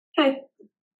Hey.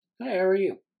 Hi, how are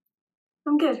you?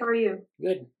 I'm good. How are you?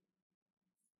 Good.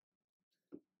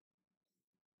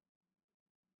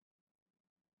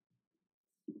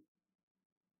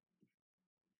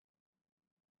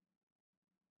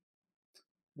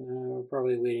 We're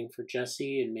probably waiting for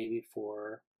Jesse and maybe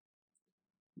for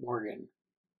Morgan.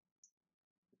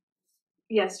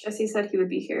 Yes, Jesse said he would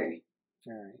be here.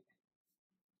 All right.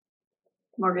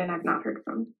 Morgan, I've not heard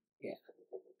from. Yeah.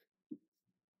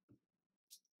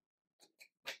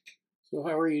 So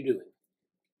how are you doing?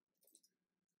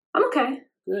 I'm okay.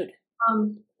 Good.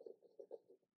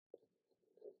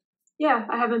 Yeah,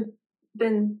 I haven't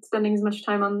been spending as much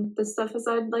time on this stuff as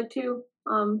I'd like to.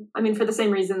 I mean, for the same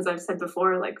reasons I've said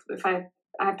before, like if I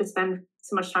have to spend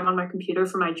so much time on my computer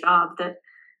for my job that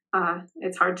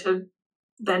it's hard to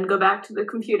then go back to the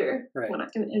computer when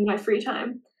in my free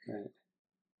time. Right.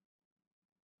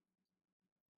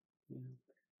 Yeah.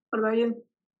 What about you?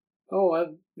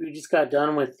 Oh, we just got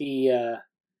done with the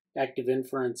active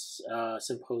inference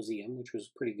symposium, which was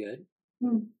pretty good.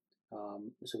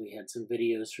 So we had some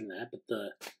videos from that, but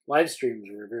the live streams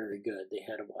were very good. They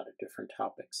had a lot of different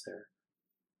topics there.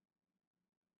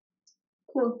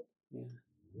 Cool.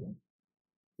 Yeah.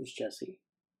 Who's Jesse?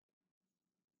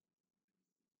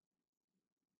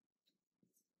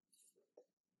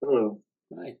 Hello.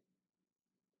 Hi.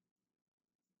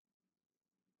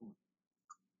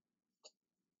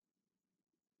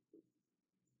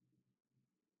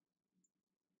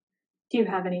 Do you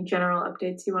have any general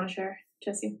updates you want to share,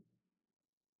 Jesse?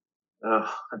 My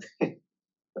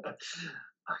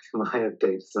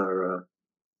updates are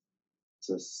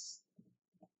just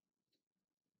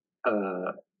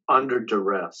under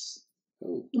duress.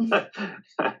 I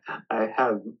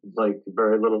have like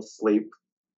very little sleep.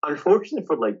 Unfortunately,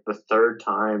 for like the third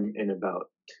time in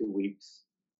about 2 weeks,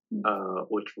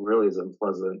 which really is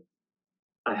unpleasant.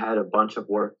 I had a bunch of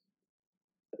work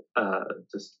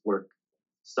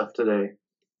stuff today,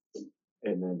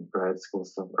 and then grad school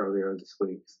stuff earlier this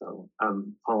week. So I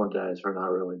apologize for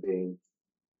not really being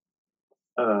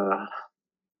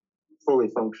fully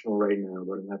functional right now,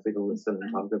 but I'm happy to listen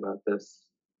and talk about this.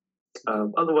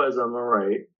 Otherwise, I'm all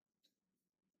right.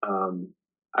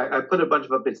 I put a bunch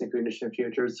of updates in condition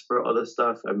futures for other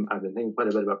stuff. I've been thinking quite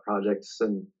a bit about projects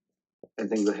and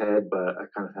things ahead, but I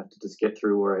kind of have to just get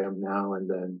through where I am now, and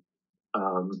then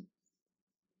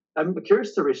I'm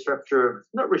curious to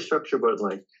not restructure, but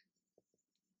like,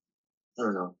 I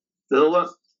don't know. There's a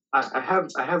lot. I have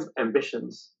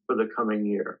ambitions for the coming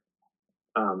year,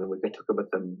 and we can talk about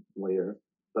them later.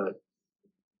 But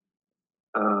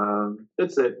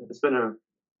that's it. It's been a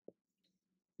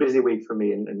busy week for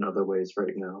me in other ways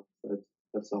right now. But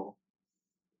that's all.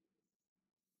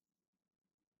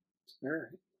 All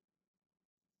right.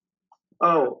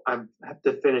 Oh, I have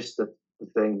to finish the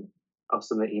thing. I'll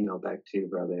send the email back to you,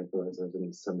 brother. I realize I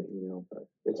didn't send the email, but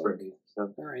it's ready.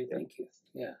 So, all right, thank you.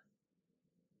 Yeah.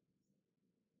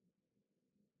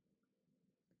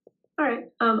 All right.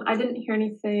 I didn't hear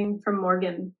anything from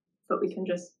Morgan, but we can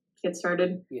just get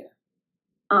started. Yeah.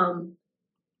 I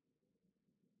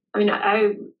mean,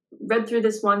 I read through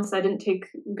this once. I didn't take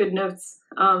good notes,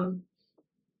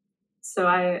 so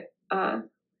I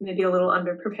may be a little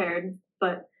underprepared,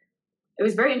 but it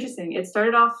was very interesting. It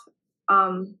started off,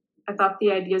 I thought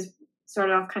the ideas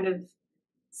started off kind of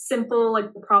simple,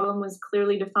 like the problem was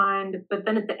clearly defined, but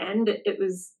then at the end, it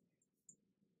was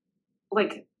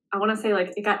like, I want to say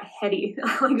like it got heady,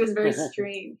 like it was very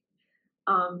strange.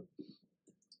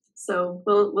 So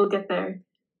we'll get there.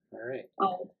 All right.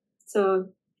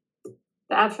 So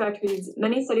the abstract reads,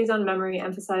 many studies on memory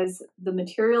emphasize the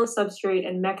material substrate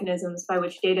and mechanisms by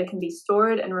which data can be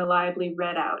stored and reliably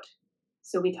read out.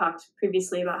 So we talked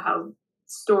previously about how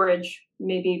storage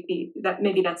maybe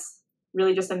that's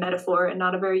really just a metaphor and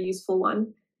not a very useful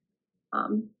one.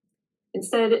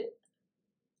 Instead,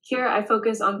 here I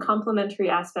focus on complementary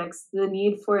aspects, the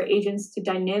need for agents to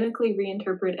dynamically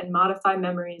reinterpret and modify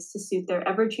memories to suit their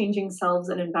ever-changing selves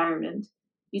and environment.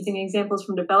 Using examples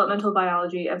from developmental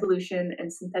biology, evolution,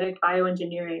 and synthetic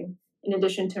bioengineering, in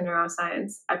addition to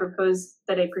neuroscience, I propose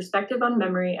that a perspective on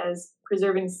memory as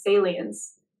preserving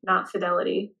salience, not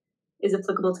fidelity, is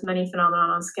applicable to many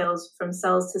phenomena on scales from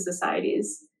cells to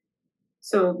societies.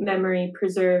 So memory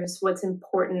preserves what's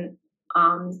important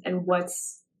and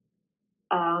what's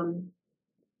most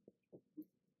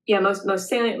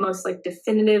salient, most like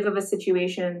definitive of a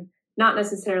situation, not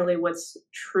necessarily what's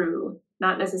true,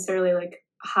 not necessarily like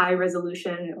high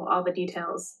resolution, all the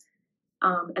details.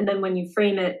 And then when you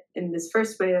frame it in this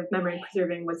first way of memory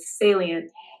preserving what's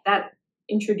salient, that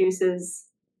introduces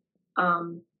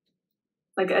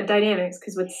like a dynamics,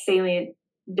 because what's salient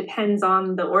depends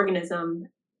on the organism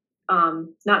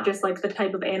not just like the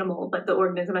type of animal, but the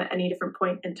organism at any different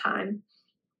point in time.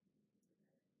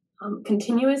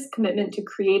 Continuous commitment to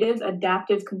creative,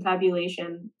 adaptive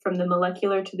confabulation from the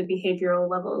molecular to the behavioral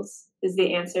levels is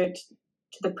the answer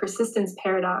to the persistence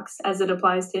paradox as it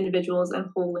applies to individuals and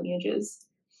whole lineages.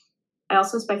 I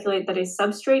also speculate that a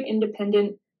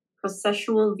substrate-independent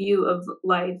processual view of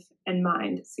life and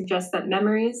mind suggests that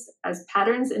memories, as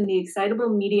patterns in the excitable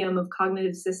medium of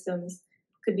cognitive systems,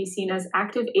 could be seen as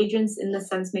active agents in the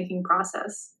sense-making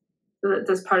process. So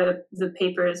that's part of the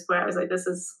papers where I was like, this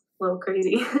is a little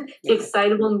crazy. The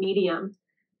excitable medium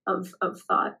of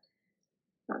thought.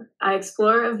 I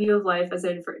explore a view of life as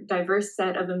a diverse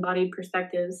set of embodied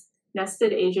perspectives,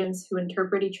 nested agents who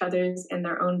interpret each other's and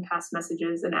their own past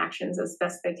messages and actions as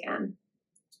best they can.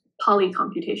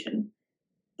 Polycomputation.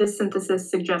 This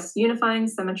synthesis suggests unifying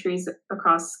symmetries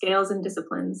across scales and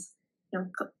disciplines,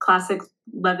 classic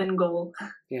Levin goal,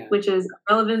 which is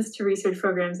relevance to research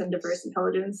programs and diverse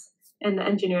intelligence and the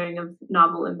engineering of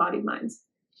novel embodied minds.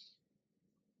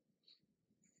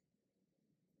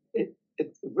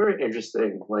 It's very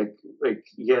interesting. Like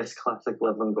yes, classic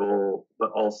Levin goal, but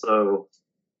also,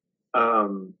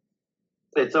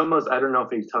 it's almost, I don't know if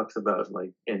he talks about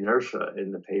like inertia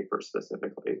in the paper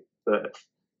specifically, but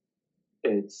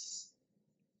it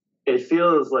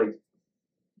feels like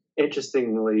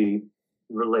interestingly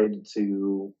related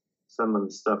to some of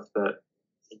the stuff that,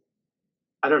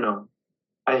 I don't know.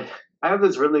 I have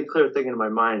this really clear thing in my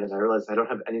mind, and I realize I don't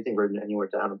have anything written anywhere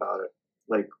down about it.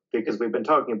 Like, because we've been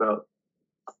talking about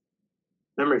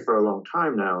memory for a long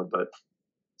time now, but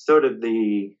so did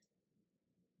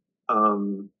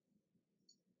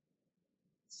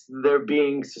there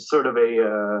being sort of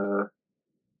a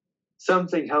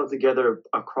something held together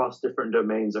across different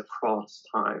domains across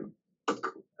time,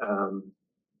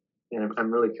 and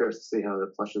I'm really curious to see how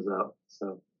that fleshes out.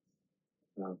 So,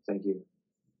 thank you.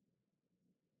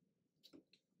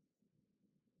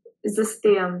 Is this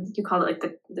the you called it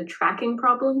like the tracking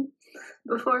problem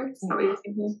before? Is that what you're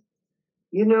thinking?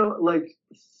 Like,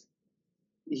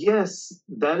 yes,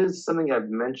 that is something I've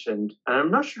mentioned, and I'm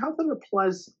not sure how that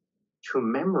applies to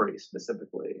memory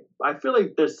specifically. I feel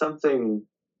like there's something.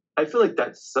 I feel like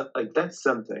that's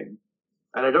something,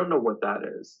 and I don't know what that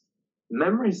is.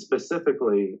 Memory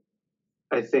specifically,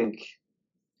 I think,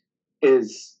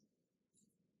 is.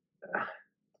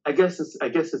 I guess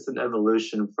it's an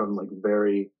evolution from like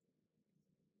very.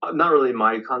 Not really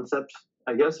my concept,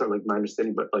 I guess, or like my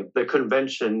understanding, but like the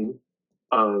convention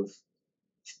of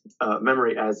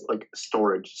memory as like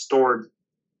stored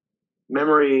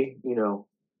memory,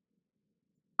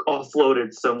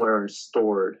 offloaded somewhere and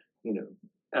stored,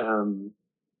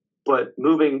 but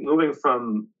moving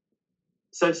from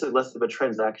essentially less of a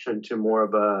transaction to more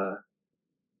of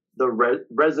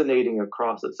resonating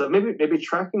across it. So maybe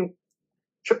tracking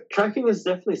is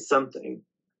definitely something,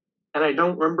 and I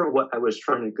don't remember what I was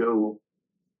trying to go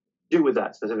do with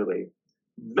that specifically.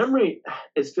 Memory,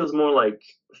 it feels more like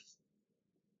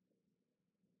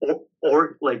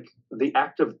or like the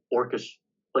act of orchestra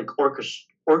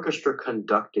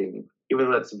conducting, even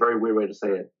though that's a very weird way to say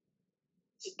it,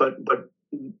 but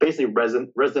basically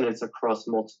resonance across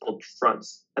multiple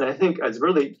fronts. And I think it's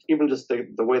really even just the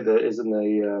way that it is in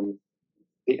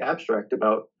the abstract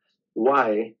about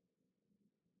why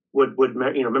would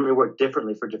memory work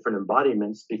differently for different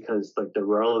embodiments, because like the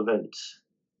relevant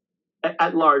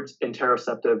at large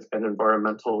interoceptive and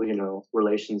environmental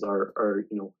relations are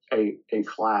a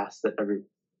class that every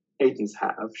agents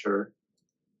have, sure,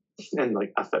 and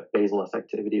like basal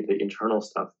affectivity, the internal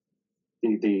stuff,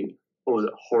 the what was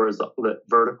it, horizontal,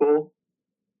 vertical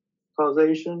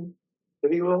causation,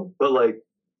 if you will, but like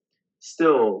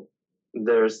still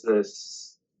there's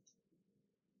this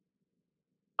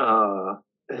I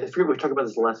forget if we talked about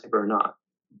this last paper or not,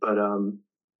 but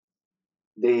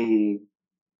the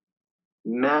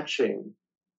matching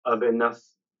of enough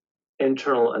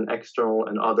internal and external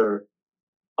and other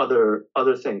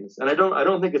things, and I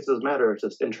don't think it's a matter of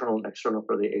just internal and external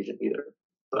for the agent either.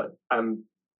 But I'm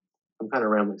kind of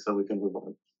rambling, so we can move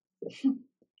on.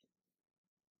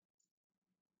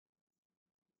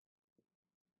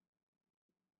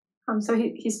 So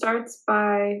he starts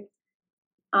by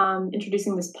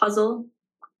introducing this puzzle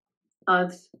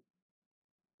of,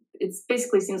 it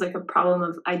basically seems like a problem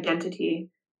of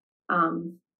identity.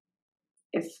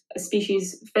 If a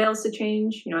species fails to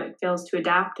change, it fails to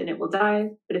adapt and it will die.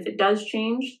 But if it does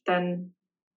change, then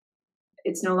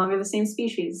it's no longer the same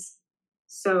species.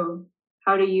 So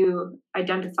how do you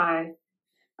identify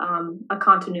a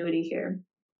continuity here?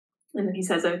 And then he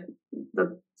says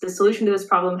the solution to this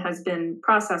problem has been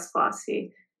process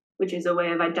philosophy, which is a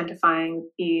way of identifying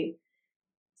the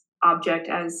object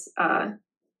as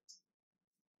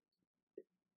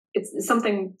it's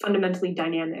something fundamentally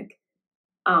dynamic.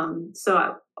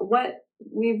 So what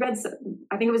we read,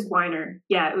 I think it was Weiner.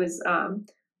 Yeah, it was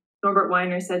Norbert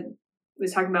Weiner was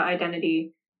talking about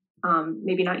identity,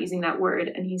 maybe not using that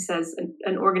word, and he says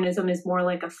an organism is more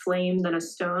like a flame than a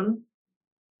stone.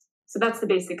 So that's the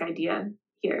basic idea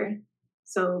here.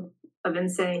 So I've been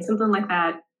saying something like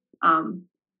that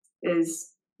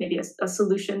is maybe a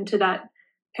solution to that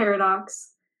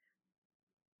paradox.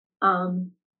 Part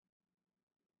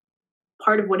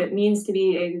of what it means to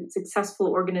be a successful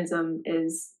organism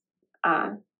is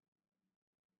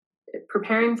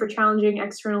preparing for challenging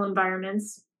external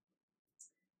environments,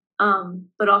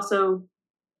 but also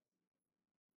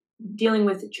dealing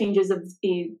with changes of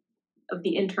the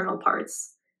internal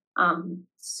parts.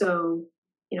 So,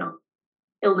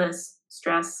 illness,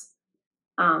 stress.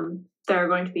 There are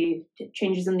going to be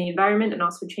changes in the environment and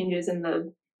also changes in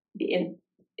the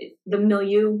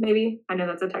milieu. Maybe, I know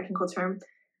that's a technical term.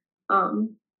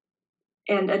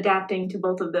 And adapting to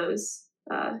both of those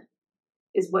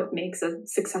is what makes a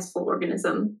successful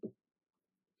organism.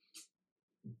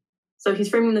 So he's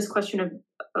framing this question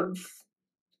of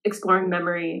exploring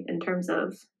memory in terms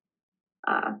of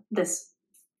this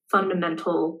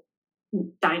fundamental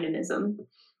dynamism.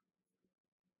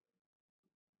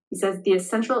 He says the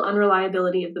essential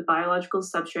unreliability of the biological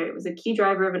substrate was a key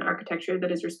driver of an architecture that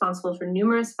is responsible for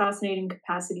numerous fascinating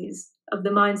capacities of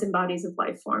the minds and bodies of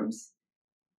life forms.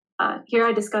 Here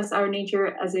I discuss our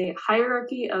nature as a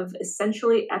hierarchy of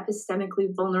essentially epistemically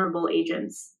vulnerable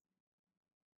agents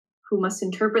who must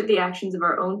interpret the actions of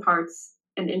our own parts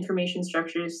and information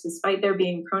structures despite their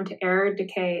being prone to error,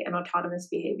 decay, and autonomous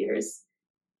behaviors.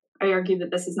 I argue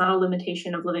that this is not a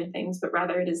limitation of living things, but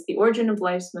rather it is the origin of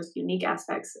life's most unique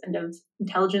aspects and of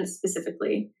intelligence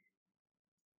specifically.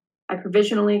 I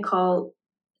provisionally call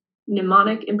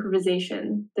mnemonic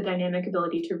improvisation the dynamic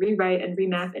ability to rewrite and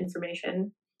remap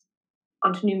information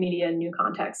onto new media and new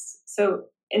contexts. So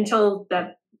until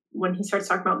that, when he starts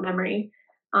talking about memory,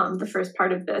 the first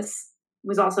part of this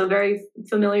was also very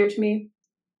familiar to me,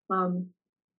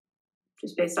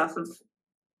 just based off of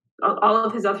all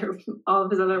of his other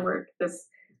work. This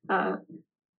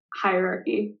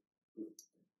hierarchy.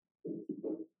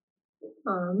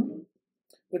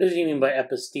 What does he mean by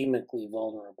epistemically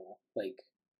vulnerable? Like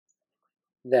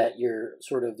that your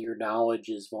knowledge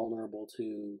is vulnerable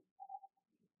to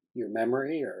your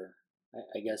memory, or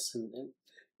I guess in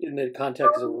the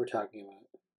context of what we're talking about.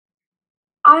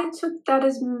 I took that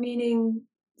as meaning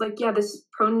this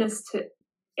proneness to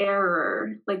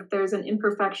error. Like there's an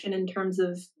imperfection in terms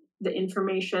of the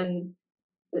information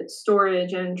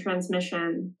storage and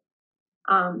transmission.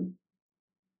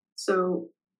 So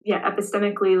yeah,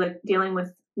 epistemically, like dealing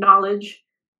with knowledge.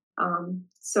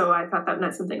 So I thought that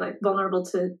meant something like vulnerable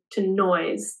to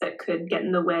noise that could get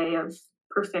in the way of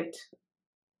perfect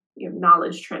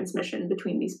knowledge transmission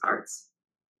between these parts.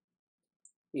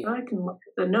 Yeah. I can look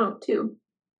at the note too.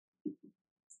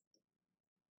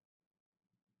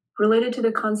 Related to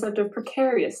the concept of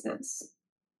precariousness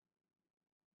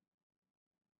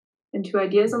and to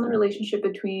ideas on the relationship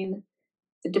between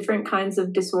the different kinds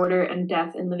of disorder and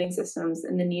death in living systems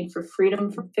and the need for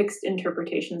freedom from fixed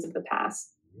interpretations of the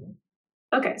past.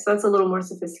 Okay, so that's a little more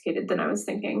sophisticated than I was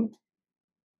thinking.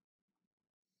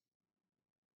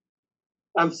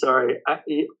 I'm sorry,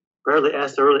 you barely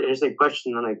asked a really interesting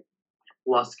question, and I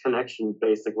lost connection,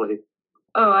 basically.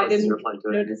 Oh, I didn't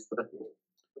notice.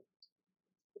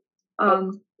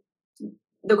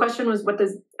 The question was, what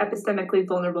does epistemically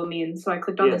vulnerable mean? So I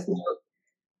clicked on this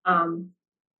note.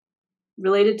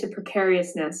 Related to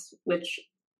precariousness, which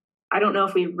I don't know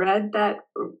if we read that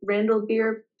Randall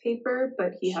Beer paper,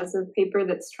 but he has a paper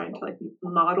that's trying to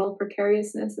model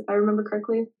precariousness, if I remember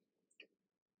correctly.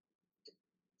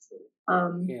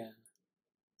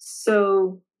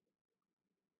 So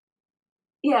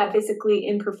basically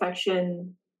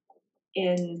imperfection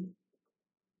in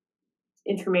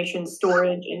information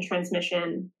storage and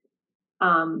transmission,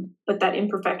 but that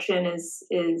imperfection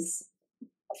is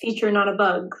a feature, not a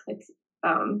bug.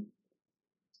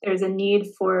 There's a need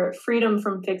for freedom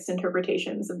from fixed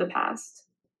interpretations of the past.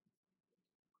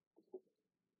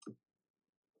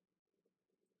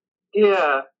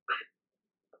 Yeah,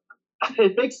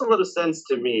 it makes a lot of sense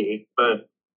to me, but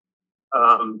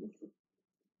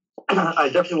I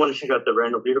definitely want to check out the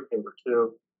Randall Beer paper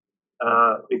too,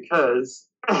 because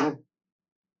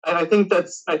I think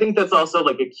that's also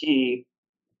like a key.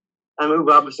 I mean,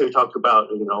 we've obviously talked about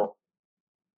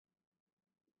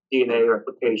DNA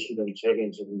replication and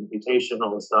change and mutation,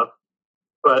 all this stuff,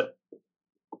 but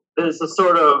there's a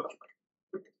sort of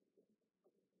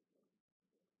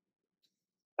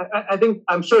I think,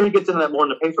 I'm sure he gets into that more in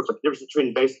the paper, but the difference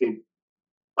between basically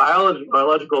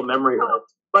biological memory,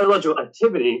 biological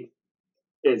activity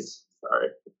is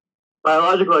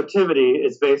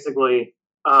basically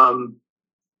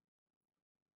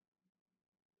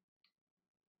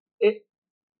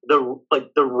the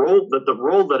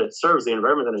role that it serves, the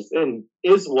environment that it's in,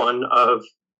 is one of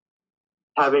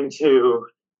having to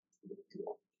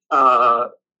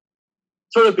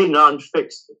sort of be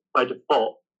non-fixed by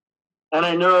default. And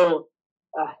I know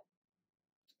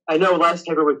last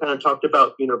paper we kind of talked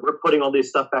about, we're putting all these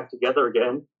stuff back together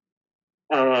again,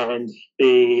 and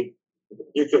you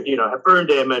could, have burn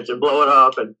damage and blow it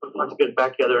up and put it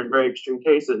back together in very extreme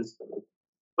cases.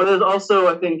 But there's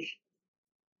also, I think,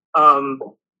 and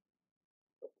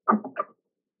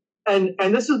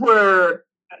this is where,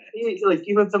 like,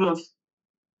 even some of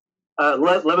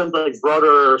Levin's like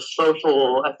broader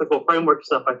social ethical framework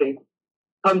stuff, I think,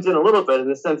 comes in a little bit in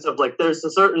the sense of like there's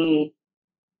a certain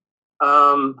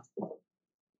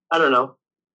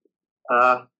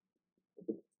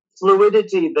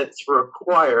fluidity that's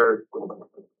required,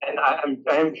 and I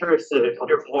am curious to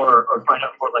hear more or find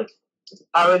out more, like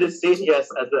how it is seen, yes,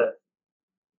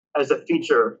 as a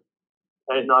feature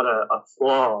and not a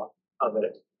flaw of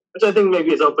it, which I think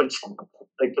maybe is open to,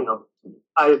 like,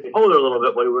 eye of the beholder a little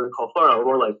bit, what we would call flaw,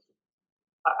 or like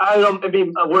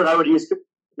maybe a word I would use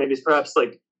maybe is perhaps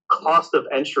like cost of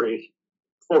entry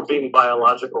for being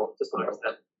biological to some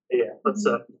extent. Yeah, let's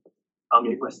I'll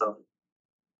mute myself.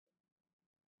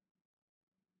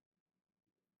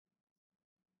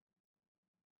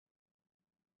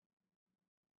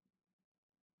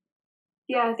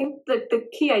 Yeah, I think that the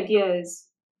key idea is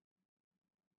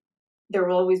there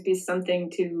will always be something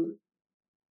to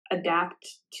adapt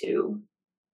to,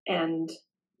 and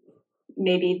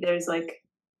maybe there's like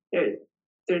a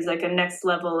next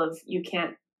level of you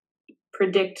can't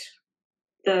predict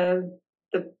the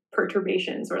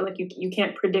perturbations, or like you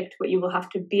can't predict what you will have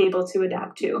to be able to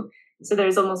adapt to. So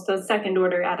there's almost a second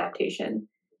order adaptation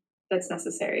that's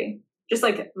necessary, just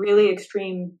like really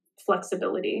extreme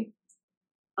flexibility.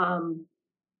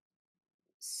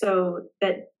 So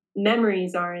that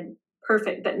memories aren't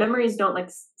perfect, that memories don't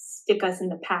like stick us in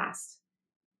the past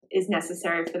is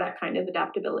necessary for that kind of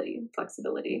adaptability,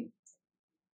 flexibility.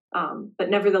 But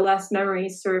nevertheless,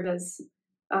 memories serve as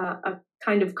a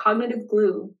kind of cognitive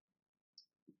glue.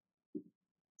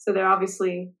 So they're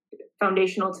obviously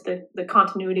foundational to the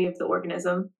continuity of the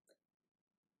organism,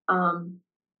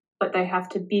 but they have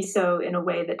to be so in a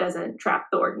way that doesn't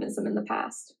trap the organism in the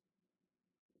past.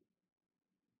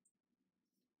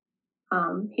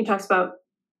 He talks about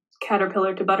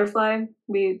caterpillar to butterfly.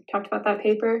 We talked about that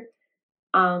paper.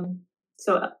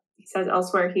 So he says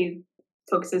elsewhere he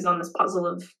focuses on this puzzle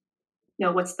of,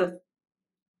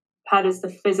 how does the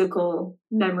physical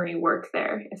memory work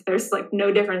there? If there's like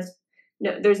no difference,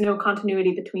 there's no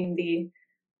continuity between the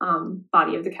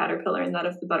body of the caterpillar and that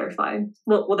of the butterfly.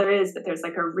 Well, there is, but there's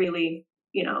like a really,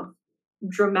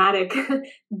 dramatic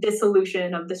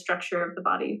dissolution of the structure of the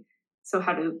body. So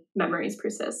how do memories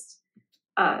persist?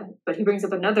 But he brings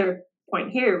up another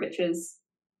point here, which is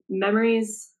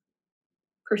memories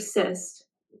persist,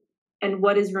 and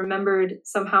what is remembered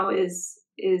somehow is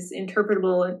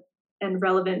interpretable and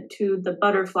relevant to the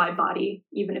butterfly body,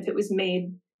 even if it was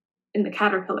made in the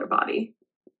caterpillar body.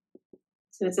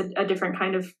 So it's a different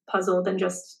kind of puzzle than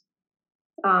just,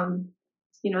 the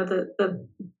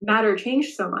matter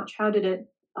changed so much. How did it?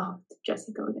 Oh,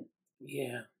 Jesse, go again.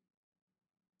 Yeah.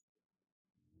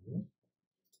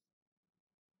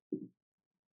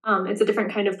 It's a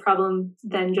different kind of problem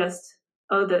than just,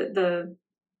 the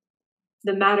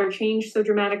matter changed so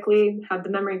dramatically, how the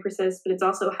memory persists, but it's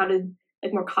also how did,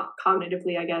 like more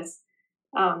cognitively, I guess,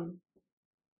 how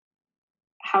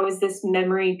is this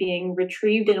memory being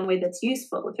retrieved in a way that's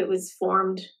useful if it was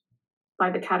formed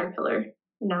by the caterpillar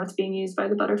and now it's being used by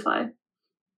the butterfly?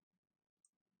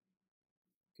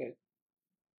 Okay.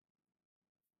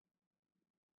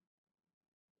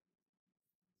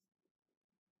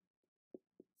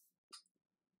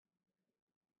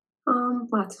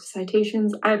 Lots of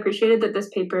citations. I appreciated that this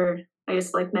paper, I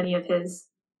guess like many of his,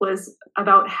 was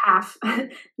about half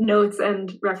notes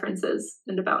and references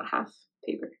and about half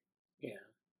paper. Yeah.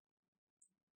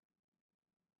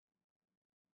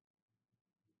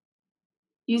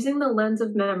 Using the lens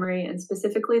of memory, and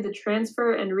specifically the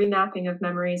transfer and remapping of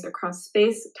memories across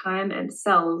space, time, and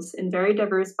cells in very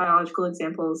diverse biological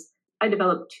examples, I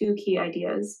developed two key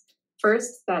ideas.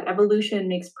 First, that evolution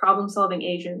makes problem-solving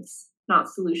agents, not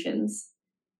solutions.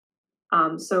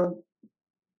 So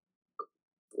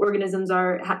organisms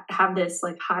have this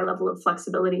like high level of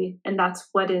flexibility, and that's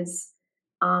what is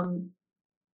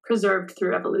preserved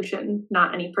through evolution,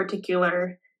 not any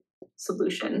particular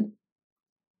solution.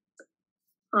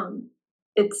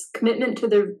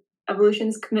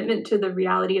 Evolution's commitment to the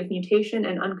reality of mutation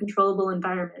and uncontrollable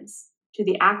environments, to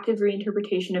the active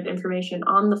reinterpretation of information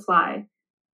on the fly,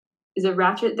 is a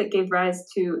ratchet that gave rise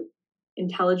to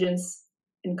intelligence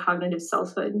and cognitive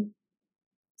selfhood.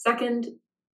 Second,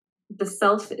 the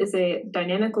self is a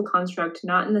dynamical construct,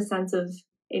 not in the sense of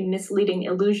a misleading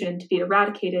illusion to be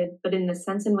eradicated, but in the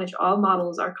sense in which all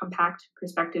models are compact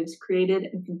perspectives created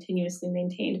and continuously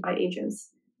maintained by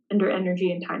agents under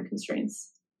energy and time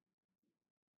constraints.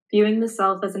 Viewing the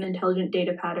self as an intelligent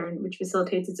data pattern which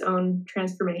facilitates its own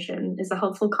transformation is a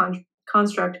helpful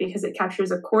construct because it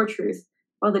captures a core truth.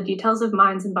 While the details of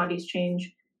minds and bodies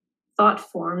change, thought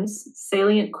forms,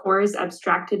 salient cores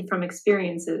abstracted from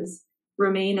experiences,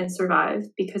 remain and survive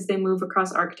because they move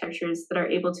across architectures that are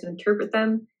able to interpret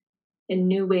them in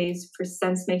new ways for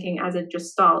sense-making as a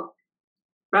gestalt,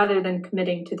 rather than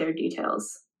committing to their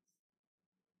details.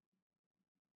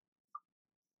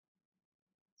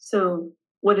 So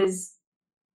what is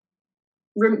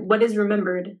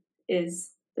remembered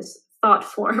is this thought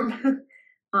form,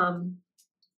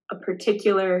 a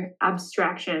particular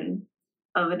abstraction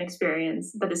of an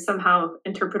experience that is somehow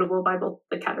interpretable by both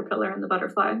the caterpillar and the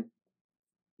butterfly.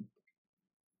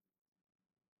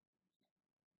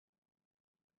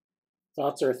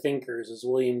 Thoughts are thinkers, as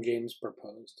William James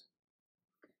proposed.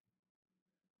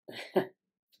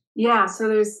 Yeah, so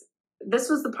this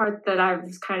was the part that I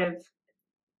was kind of,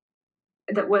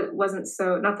 that wasn't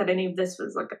so, not that any of this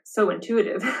was like so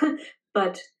intuitive,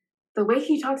 but the way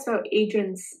he talks about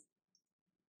agents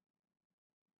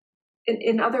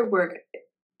in other work,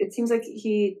 it seems like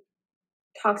he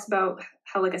talks about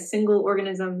how like a single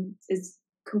organism is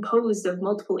composed of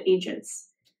multiple agents.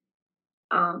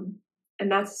 And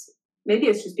that's, maybe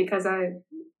it's just because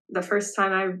the first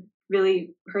time I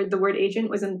really heard the word agent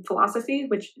was in philosophy,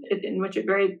 in which it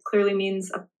very clearly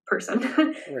means a person.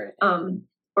 Right.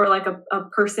 Or like a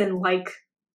person-like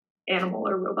animal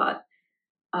or robot.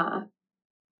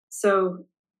 So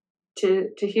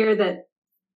to hear that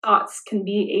thoughts can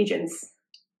be agents,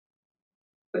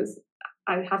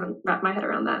 I haven't wrapped my head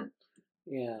around that.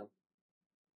 Yeah.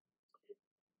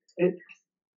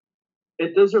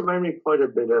 It does remind me quite a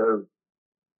bit of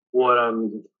what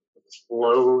I'm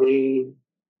slowly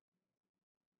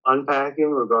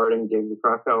unpacking regarding David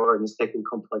Krakauer and his taking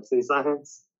complexity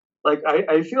science. Like,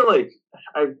 I feel like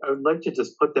I would like to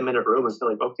just put them in a room and say,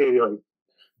 like, okay, like,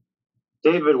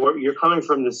 David, you're coming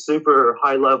from this super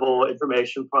high level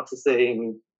information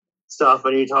processing stuff,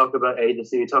 and you talk about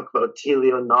agency, you talk about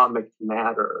teleonomic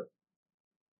matter.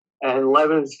 And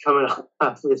Levin's coming up,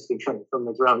 obviously coming from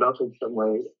the ground up in some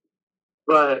ways.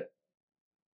 But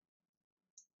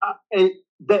I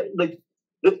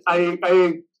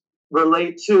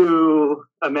relate to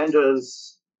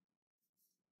Amanda's.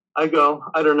 I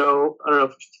don't know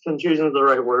if confusion is the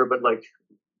right word, but like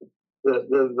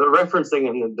the referencing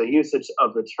and the usage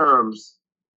of the terms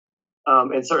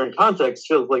in certain contexts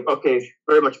feels like, okay,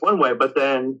 very much one way, but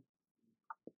then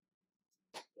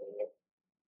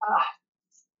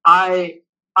I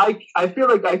feel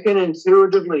like I can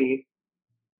intuitively,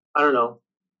 I don't know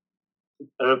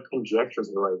if conjecture is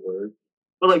the right word,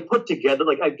 but like put together,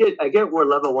 like I get where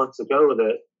Levin wants to go with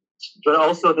it, but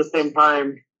also at the same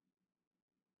time,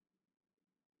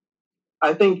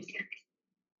 I think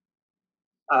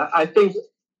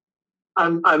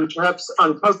I'm perhaps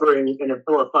uncovering in a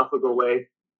philosophical way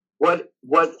what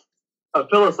a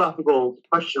philosophical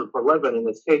question for Levin in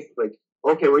this case is like,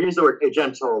 okay, we use the word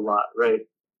agential a lot, right?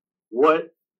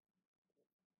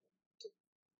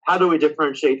 How do we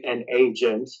differentiate an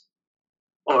agent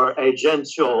or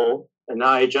agential, and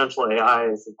now agential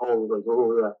AI is a whole like,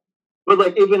 oh yeah. But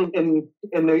like even in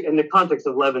the context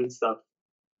of Levin stuff,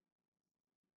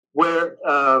 where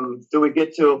do we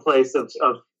get to a place of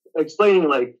explaining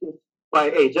like by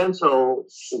agential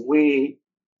we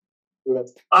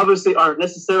obviously aren't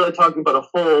necessarily talking about a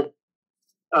whole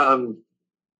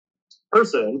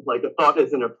person, like a thought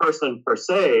isn't a person per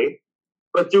se,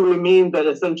 but do we mean that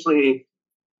essentially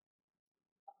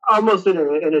almost in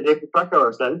a David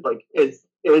Krakauer sense, like is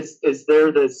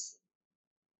there this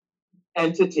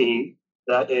entity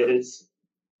that is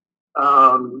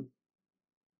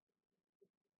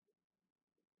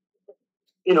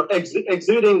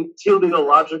exuding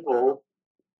teleological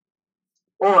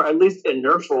or at least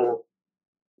inertial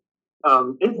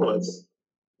influence?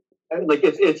 And like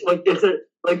it's like is it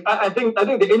like I think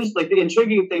the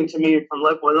intriguing thing to me from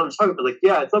what I was talking about, like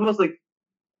yeah, it's almost like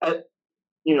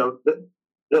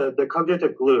the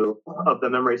cognitive glue of the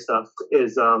memory stuff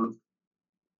is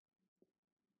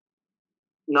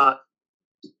not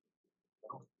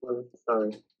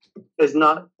sorry is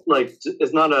not like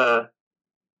is not of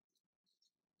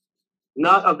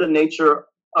the nature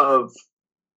of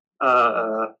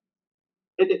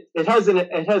it has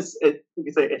you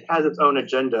could say it has its own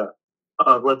agenda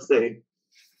of, let's say,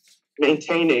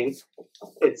 maintaining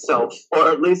itself or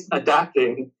at least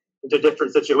adapting into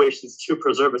different situations to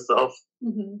preserve itself.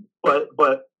 Mm-hmm.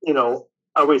 But you know,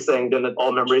 are we saying then that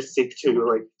all memories seek to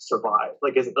like survive?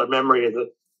 Like, is it a memory? Is it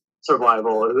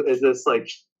survival? Is this like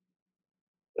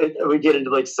we get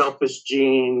into like selfish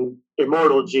gene,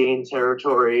 immortal gene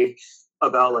territory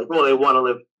about like, well, they want to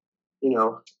live, you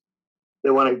know, they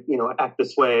want to, you know, act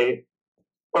this way,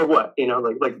 or what, you know,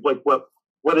 like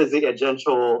what is the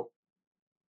agential?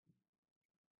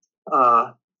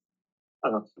 I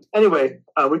don't know. Anyway,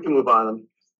 we can move on.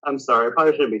 I'm sorry, I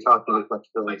probably shouldn't be talking as much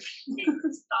to like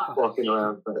walking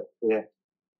around, but yeah.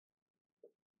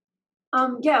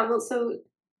 Yeah. Well, so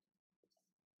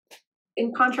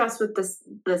in contrast with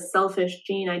the selfish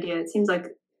gene idea, it seems like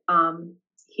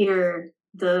here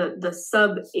the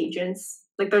sub agents,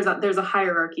 like there's a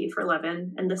hierarchy for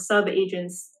Levin, and the sub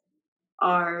agents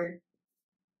are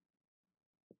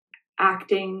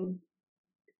acting,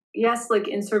 yes, like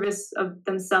in service of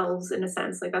themselves in a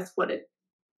sense, like that's what it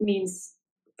means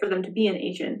for them to be an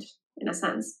agent in a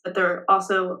sense, but they're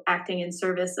also acting in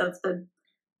service of the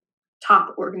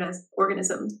top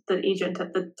organism, the agent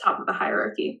at the top of the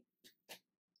hierarchy.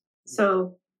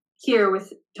 So here,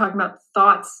 with talking about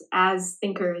thoughts as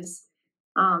thinkers,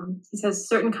 he says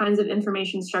certain kinds of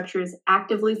information structures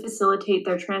actively facilitate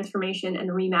their transformation and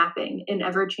remapping in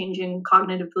ever-changing,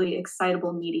 cognitively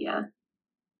excitable media.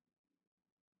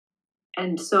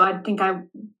 And so I think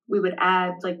we would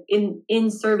add, like,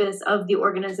 in service of the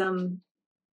organism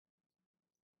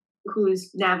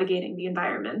who's navigating the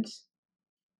environment.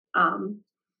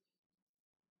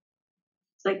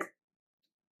 Like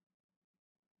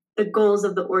the goals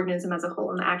of the organism as a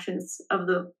whole and the actions of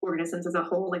the organisms as a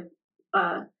whole, like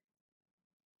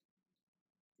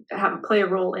play a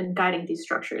role in guiding these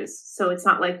structures. So it's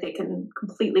not like they can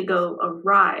completely go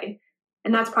awry.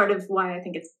 And that's part of why I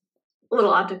think it's a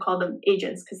little odd to call them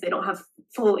agents, because they don't have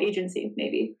full agency,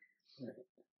 maybe. Right.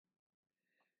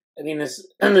 I mean, this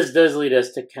does lead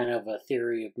us to kind of a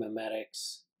theory of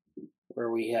memetics, where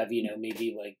we have, you know,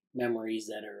 maybe like memories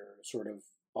that are sort of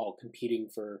all competing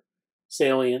for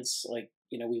salience. Like,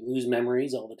 you know, we lose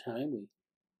memories all the time.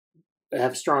 We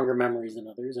have stronger memories than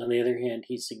others. On the other hand,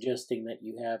 he's suggesting that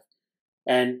you have,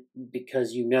 and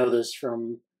because you know this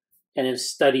from kind of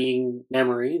studying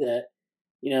memory, that,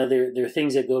 you know, there are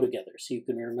things that go together. So you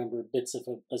can remember bits of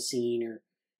a scene or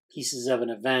pieces of an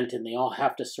event, and they all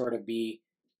have to sort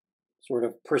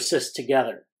of persist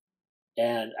together.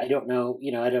 And I don't know,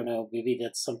 maybe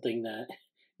that's something that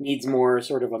needs more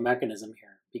sort of a mechanism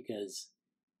here, because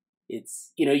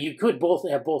it's, you know, you could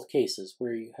have both cases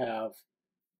where you have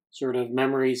sort of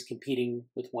memories competing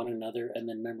with one another and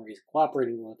then memories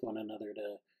cooperating with one another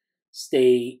to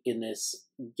stay in this,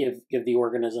 give the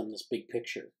organism this big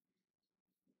picture.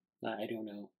 I don't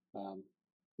know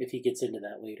if he gets into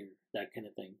that later, that kind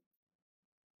of thing.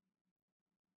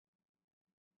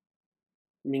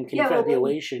 I mean,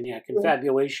 confabulation,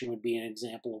 confabulation would be an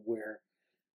example of where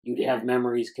you'd have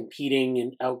memories competing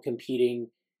and out-competing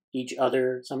each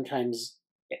other, sometimes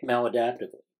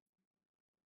maladaptively.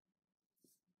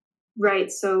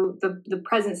 Right, so the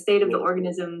present state of the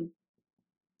organism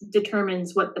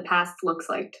determines what the past looks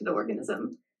like to the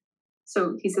organism.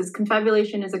 So he says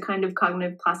confabulation is a kind of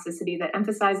cognitive plasticity that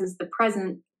emphasizes the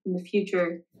present and the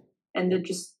future and the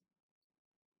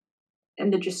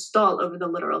gestalt over the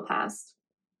literal past.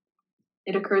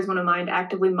 It occurs when a mind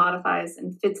actively modifies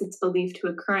and fits its belief to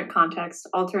a current context,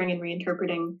 altering and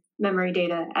reinterpreting memory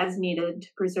data as needed to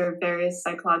preserve various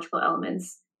psychological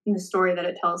elements in the story that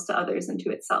it tells to others and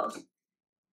to itself.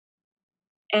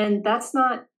 And that's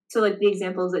not, so like the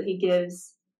examples that he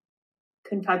gives,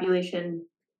 confabulation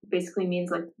basically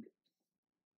means like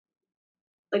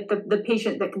the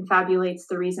patient that confabulates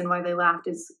the reason why they laughed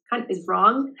is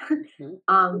wrong.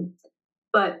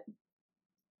 But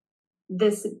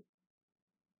this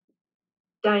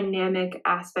dynamic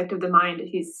aspect of the mind,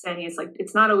 he's saying, is like,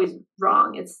 it's not always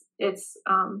wrong.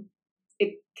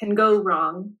 It can go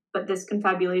wrong, but this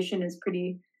confabulation is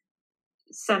pretty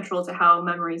central to how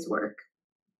memories work.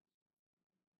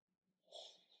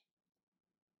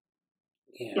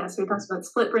 Yeah, so he talks about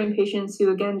split brain patients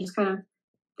who, again, just kind of,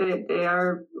 they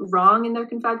are wrong in their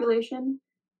confabulation.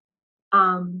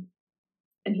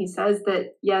 And he says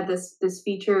that, this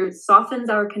feature softens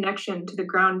our connection to the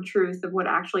ground truth of what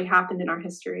actually happened in our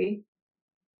history.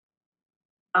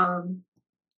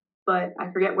 but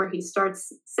I forget where he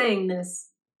starts saying this,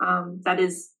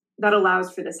 that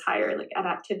allows for this higher like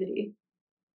adaptivity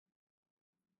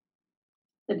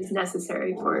that is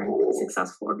necessary for a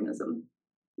successful organism.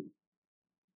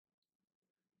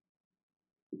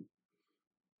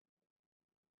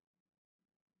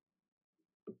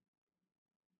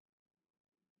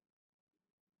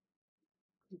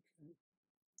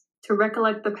 To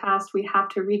recollect the past, we have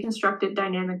to reconstruct it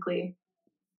dynamically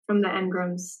from the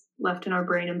engrams left in our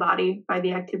brain and body by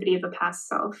the activity of a past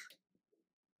self.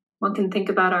 One can think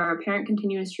about our apparent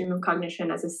continuous stream of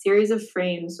cognition as a series of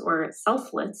frames or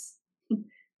selflets,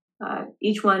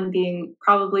 each one being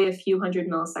probably a few hundred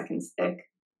milliseconds thick.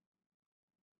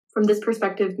 From this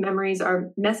perspective, memories are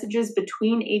messages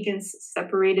between agents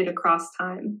separated across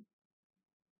time.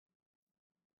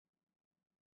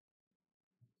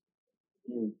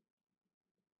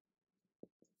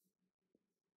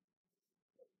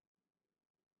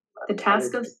 The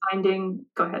task of finding,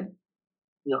 go ahead.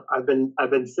 You know, I've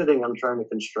been sitting, I'm trying to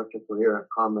construct a coherent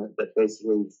comment that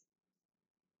basically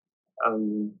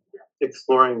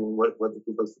exploring what the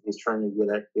people is trying to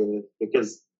get at here,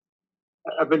 because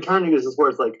I've been trying to use this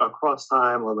word like across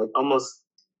time, or like almost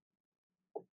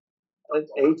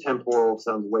atemporal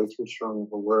sounds way too strong of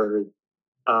a word,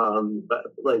 but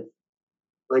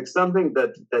like something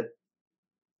that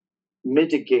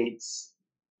mitigates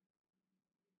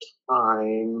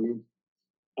time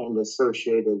and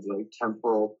associated like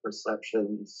temporal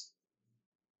perceptions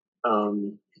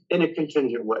in a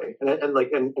contingent way,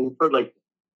 and for like,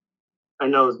 I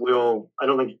know we all, I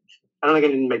don't think I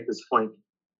didn't make this point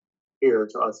here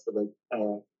to us, but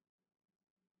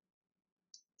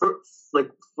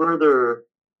further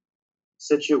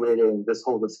situating this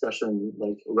whole discussion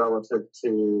like relative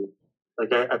to,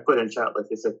 like I put in chat, like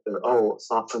they said,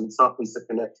 softens the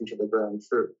connection to the ground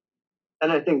truth.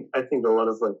 And I think a lot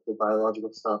of like the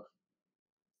biological stuff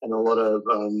and a lot of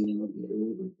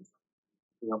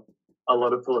a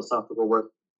lot of philosophical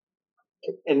work,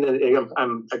 and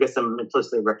I guess I'm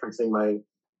implicitly referencing my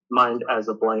mind as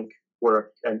a blank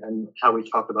work, and how we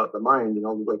talk about the mind and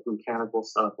all the like mechanical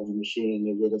stuff and the machine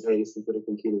and the database and the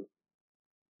computer.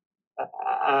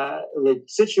 Like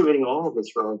situating all of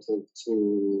this relative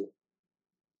to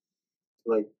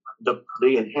like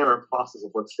the inherent process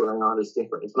of what's going on is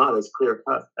different. It's not as clear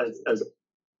cut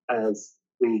as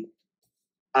we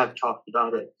have talked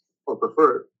about it or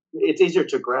prefer. It's easier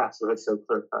to grasp when it's so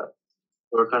clear cut.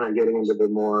 We're kind of getting into the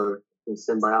more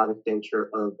symbiotic nature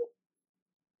of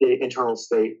the internal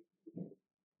state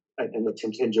and the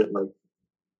contingent.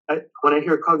 Like when I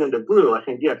hear cognitive blue, I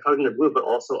think cognitive blue, but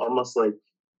also almost like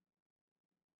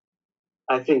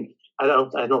I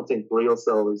don't think glial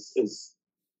cell is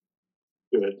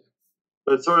good,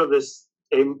 but sort of this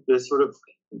sort of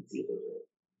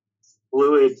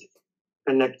fluid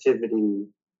connectivity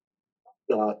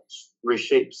that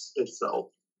reshapes itself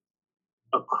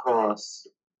across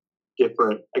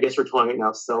different, I guess we're calling it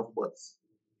now selflets.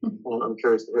 I'm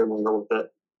curious to hear more about what that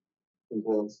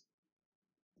entails.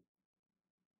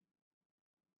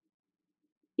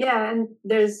 Yeah, and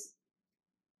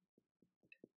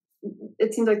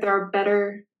it seems like there are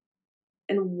better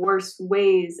and worse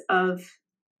ways of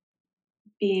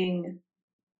being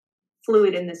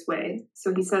fluid in this way.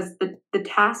 So he says that the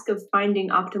task of finding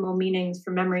optimal meanings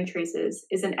for memory traces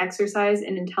is an exercise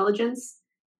in intelligence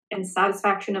and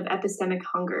satisfaction of epistemic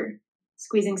hunger,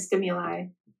 squeezing stimuli,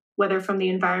 whether from the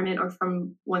environment or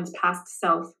from one's past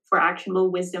self, for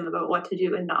actionable wisdom about what to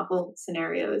do in novel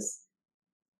scenarios.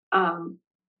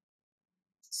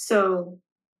 So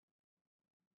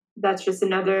that's just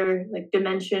another like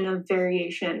dimension of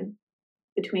variation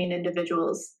between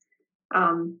individuals.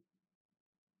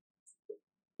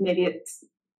 Maybe it's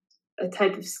a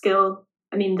type of skill.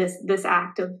 I mean, this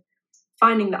act of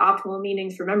finding the optimal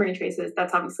meanings for memory traces,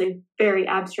 that's obviously very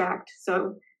abstract.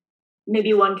 So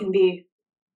maybe one can be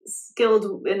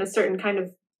skilled in a certain kind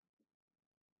of,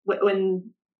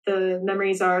 when the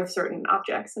memories are of certain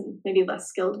objects, and maybe less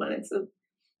skilled when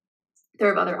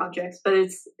they're of other objects. But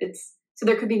it's so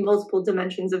there could be multiple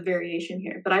dimensions of variation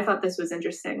here. But I thought this was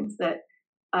interesting, that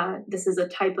this is a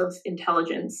type of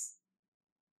intelligence.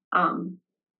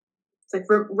 It's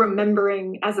like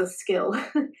remembering as a skill,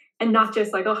 and not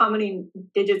just like, oh, how many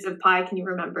digits of pi can you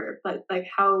remember, but like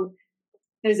how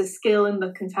there's a skill in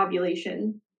the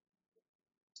confabulation.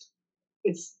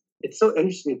 It's so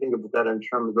interesting to think about that in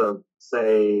terms of,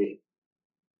 say,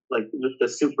 like the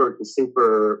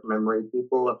super memory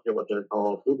people. I forget what they're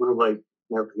called. People who like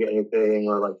never forget anything,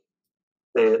 or like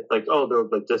they like, oh, they'll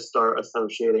like just start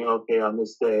associating. Okay, on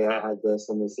this day I had this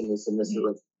and this and this and this,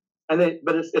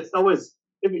 but it's always,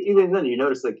 even then you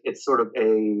notice like it's sort of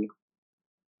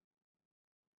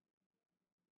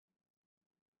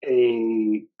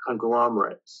a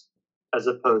conglomerate as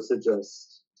opposed to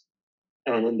just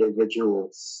an individual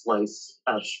slice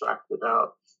abstracted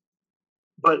out.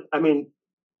 But I mean,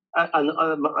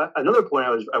 another point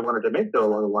I wanted to make though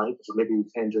along the line, which maybe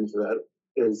tangent to that,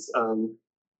 is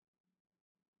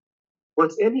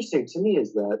what's interesting to me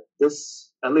is that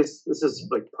this, at least this is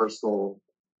like personal,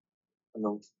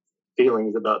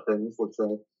 feelings about things, let's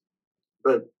say,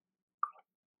 but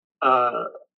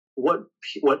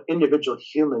what individual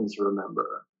humans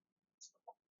remember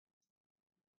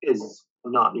is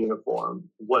not uniform.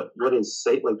 What is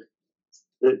say like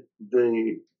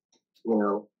the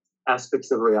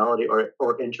aspects of reality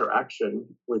or interaction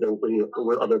with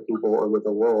other people or with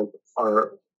the world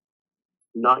are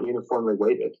not uniformly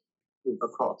weighted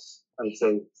across. I would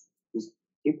say these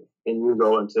people, and you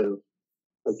go into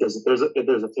like there's a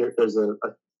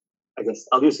I guess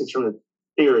I'll use this from the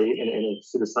theory in a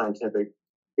pseudoscientific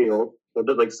field,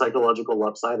 but like psychological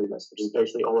lopsidedness, which is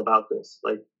basically all about this.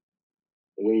 Like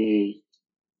we,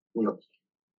 where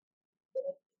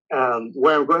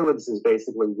I'm going with this is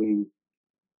basically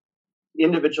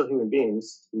individual human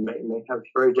beings may have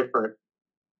very different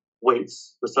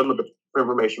weights for some of the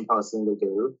information processing they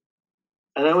do.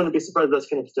 And I wouldn't be surprised if that's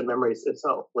connected to memory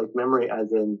itself, like memory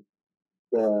as in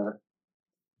the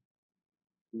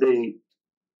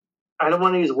I don't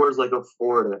want to use words like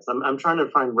affordance. I'm trying to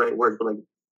find right words, but like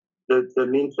the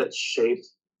means that shape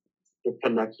the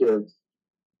connective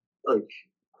like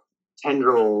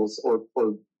tendrils or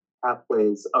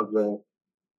pathways of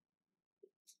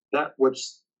that which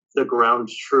the ground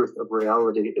truth of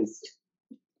reality is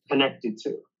connected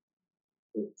to.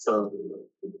 So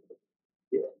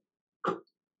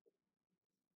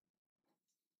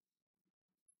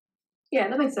yeah,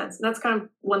 that makes sense. That's kind of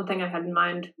one thing I had in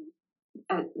mind,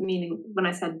 meaning when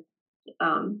I said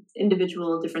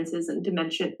individual differences and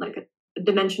dimension, like a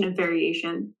dimension of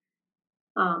variation.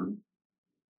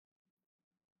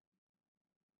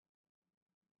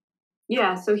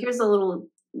 Yeah, so here's a little,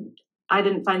 I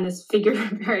didn't find this figure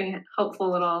very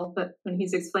helpful at all, but when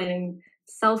he's explaining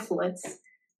selflets,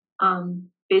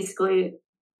 basically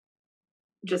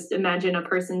just imagine a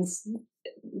person's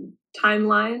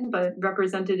timeline, but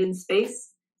represented in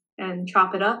space, and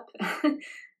chop it up,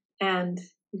 and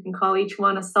you can call each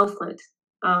one a selflet.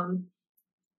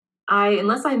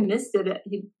 Unless I missed it,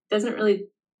 he doesn't really,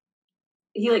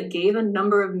 he like gave a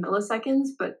number of milliseconds,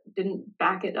 but didn't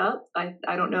back it up. I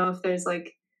don't know if there's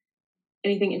like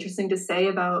anything interesting to say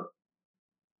about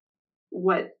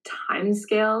what time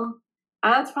scale.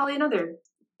 That's probably another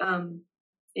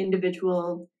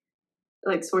individual,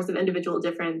 like source of individual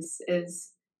difference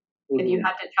is if you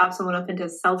had to chop someone up into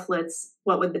selflets,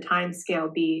 what would the time scale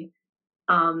be?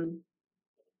 Maybe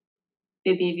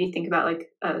if you think about like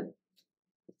a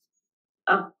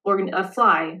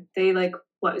fly, they like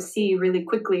see really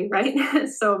quickly, right?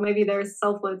 So maybe their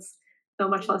selflets, though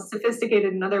much less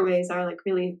sophisticated in other ways, are like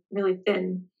really, really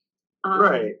thin.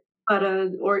 Right. But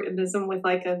an organism with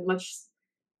like a much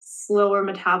slower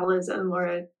metabolism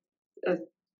or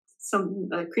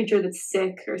a creature that's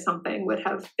sick or something would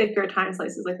have thicker time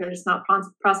slices. Like they're just not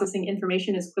processing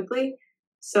information as quickly.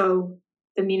 So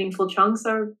the meaningful chunks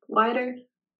are wider.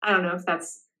 I don't know if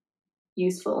that's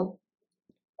useful.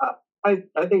 I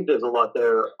think there's a lot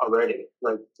there already.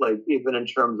 Like even in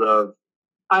terms of,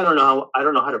 I don't know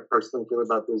how to personally feel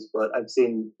about this, but I've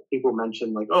seen people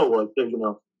mention like, oh, well,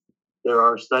 there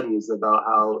are studies about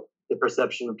how the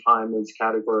perception of time is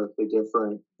categorically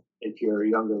different if you're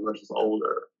younger versus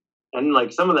older, and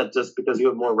like some of that just because you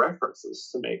have more references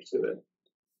to make to it.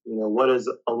 What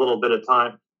is a little bit of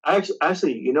time?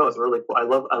 Actually, it's really cool. I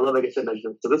love I guess I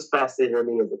mentioned. So this fascinated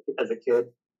me as a kid.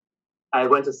 I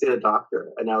went to see a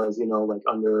doctor, and I was, like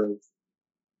under,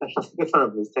 I don't know if I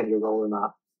was 10 years old or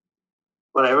not.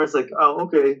 But I was like, oh,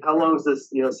 okay, how long is this,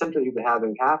 symptom you've been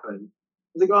having happen?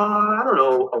 He's like, oh, I don't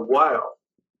know, a while.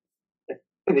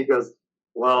 And he goes,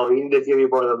 well, you need to give me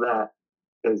more than that.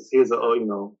 Because he was,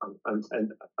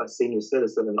 a senior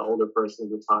citizen, an older person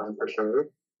at the time, for sure.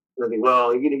 And I think,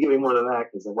 well, you need to give me more than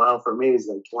that, because a while for me is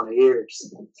like 20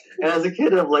 years. And as a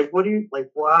kid, I'm like, what do you, like,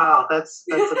 wow, that's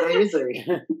amazing.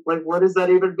 Like, what does that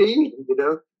even mean,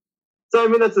 So, I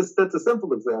mean, that's a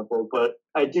simple example, but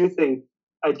I do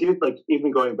like,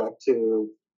 even going back to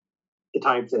the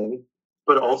time thing,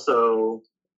 but also,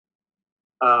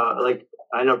 like,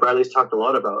 I know Bradley's talked a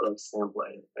lot about, like,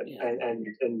 sampling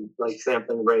and like,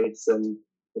 sampling rates, and,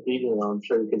 I'm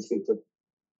sure you can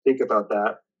speak about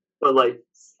that. But like,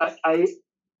 and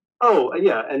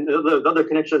the other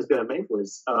connection I was going to make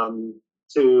was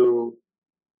to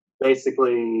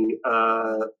basically,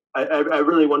 I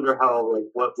really wonder how, like,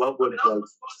 what would, like,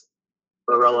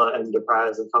 Varela and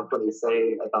DePraz and company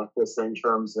say about this in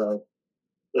terms of,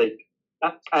 like,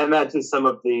 I imagine some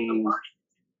of the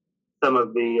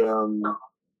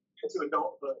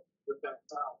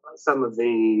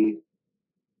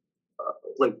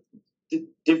like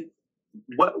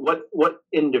what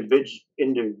individuates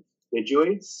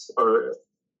or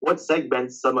what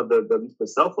segments some of the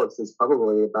selfless is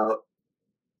probably about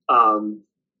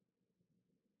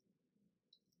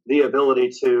the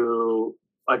ability to,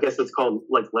 I guess it's called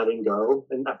like letting go,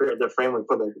 and I forget the framework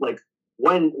for it. Like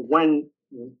when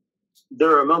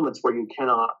there are moments where you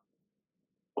cannot,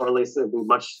 or at least it'd be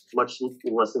much less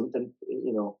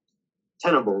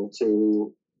tenable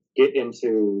to get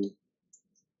into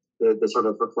the sort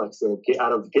of reflexive, get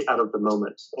out of the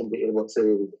moment and be able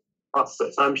to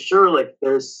process. I'm sure like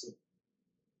there's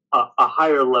a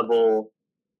higher level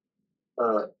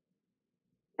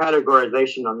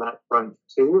categorization on that front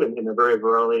too, in a very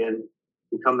Varelian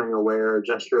becoming aware,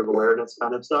 gesture of awareness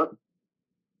kind of stuff.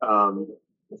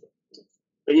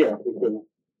 But yeah, we can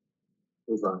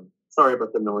move on. Sorry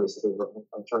about the noise too.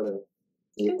 I'll try to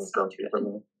mute myself for a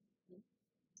minute.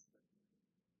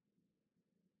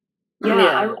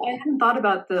 Yeah, I hadn't thought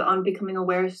about the on becoming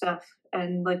aware stuff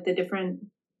and like the different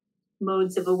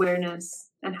modes of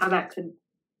awareness and how that could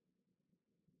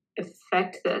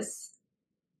affect this.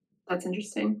 That's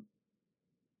interesting.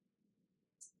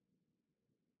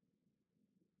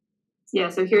 Yeah,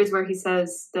 so here's where he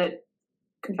says that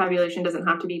confabulation doesn't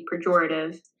have to be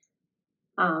pejorative.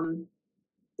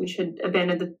 We should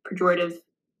abandon the pejorative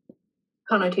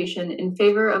connotation in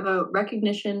favor of a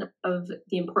recognition of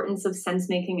the importance of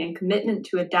sense-making and commitment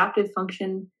to adaptive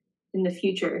function in the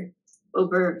future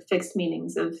over fixed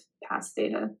meanings of past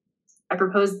data. I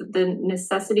propose that the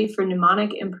necessity for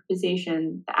mnemonic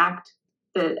improvisation,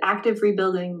 the active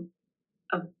rebuilding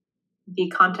of the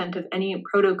content of any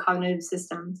proto-cognitive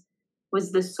system,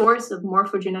 was the source of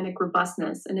morphogenetic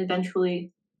robustness and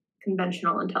eventually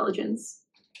conventional intelligence.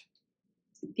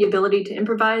 The ability to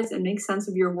improvise and make sense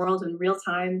of your world in real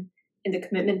time, and the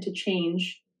commitment to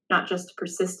change, not just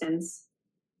persistence,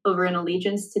 over an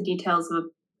allegiance to details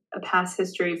of a past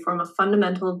history form a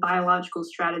fundamental biological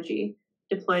strategy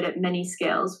deployed at many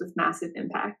scales with massive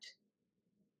impact.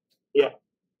 Yeah.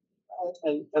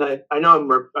 And I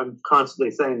know I'm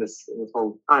constantly saying this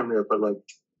whole time here, but like,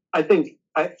 I think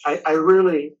I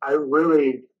really I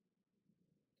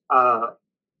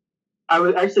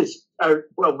was actually,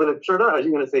 well, when it turned out, I was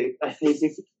going to say,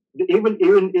 even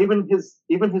his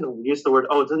use the word,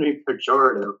 oh, it doesn't be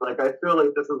pejorative. Like, I feel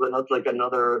like this is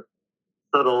another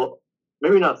subtle,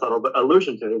 maybe not subtle, but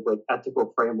allusion to his like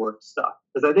ethical framework stuff.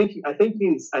 Because I think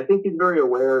he's very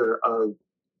aware of,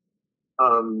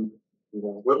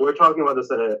 we're talking about this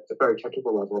at a very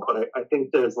technical level, but I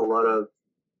think there's a lot of,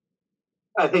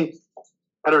 I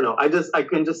don't know, I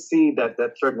can just see that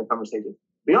thread in the conversation.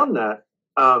 Beyond that,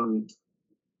 the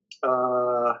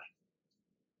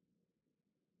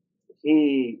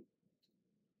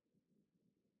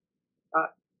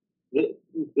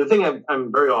thing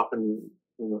I'm very often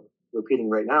repeating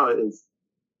right now is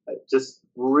just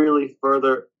really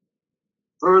further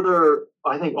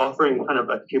I think offering kind of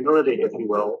a humility, if you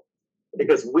will,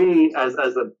 because we as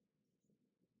a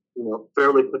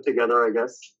fairly put together, I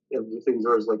guess, if things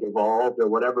are like evolved or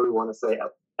whatever we want to say,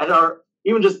 at our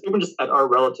even just at our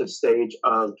relative stage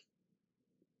of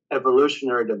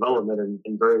evolutionary development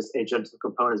in various agential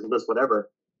components of this, whatever,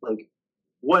 like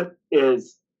what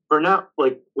is for now,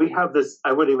 like we have this,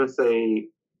 I would even say,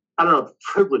 I don't know if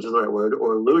privilege is the right word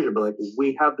or illusion, but like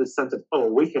we have this sense of,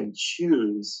 oh, we can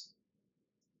choose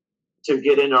to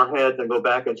get in our heads and go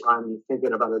back and try and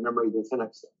thinking about a memory of the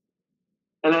 10x.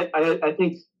 And I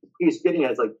think he's getting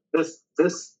at like this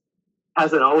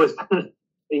hasn't always been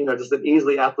just an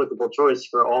easily applicable choice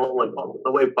for all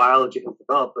the way biology has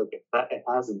developed. Like that it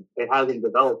hasn't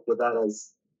developed with that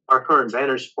as our current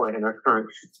vantage point and our current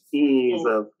ease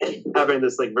of having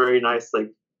this like very nice,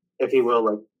 like, if you will,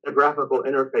 like a graphical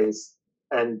interface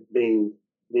and the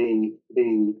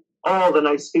all the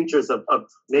nice features of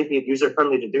making it user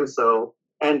friendly to do so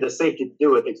and the safety to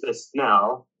do it exists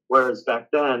now. Whereas back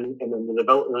then, and then the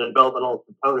developmental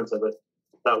components of it,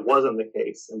 that wasn't the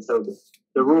case. And so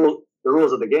the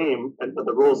rules of the game and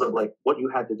the rules of like what you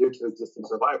had to do to exist and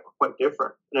survive were quite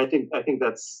different. And I think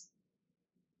that's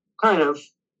kind of,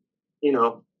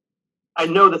 I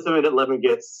know that's something that Levin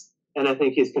gets, and I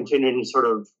think he's continuing to sort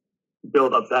of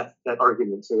build up that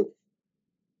argument too.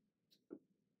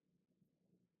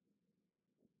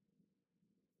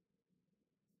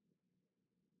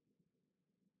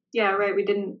 Yeah, right. We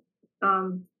didn't,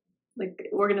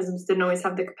 organisms didn't always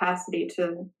have the capacity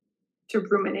to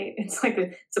ruminate. It's like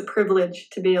it's a privilege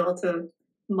to be able to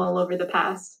mull over the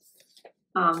past,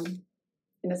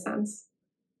 in a sense.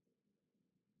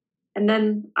 And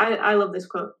then I love this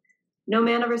quote: "No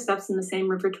man ever steps in the same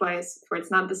river twice, for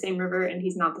it's not the same river and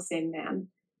he's not the same man."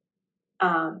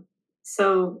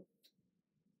 So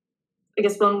I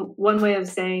guess one way of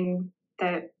saying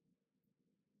that,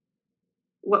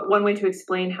 one way to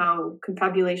explain how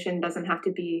confabulation doesn't have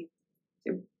to be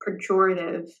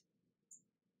pejorative,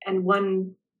 and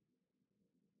one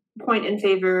point in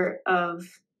favor of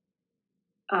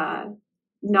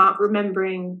not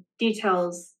remembering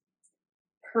details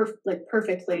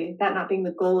perfectly, that not being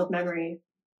the goal of memory,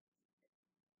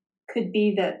 could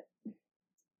be that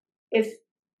if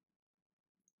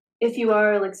you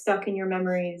are like stuck in your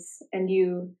memories and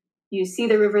you see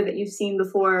the river that you've seen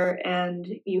before and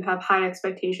you have high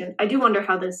expectation, I do wonder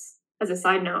how this, as a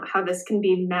side note, how this can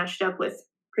be mashed up with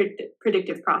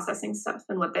predictive processing stuff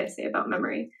and what they say about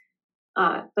memory.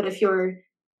 But if you're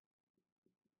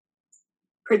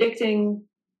predicting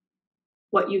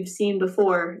what you've seen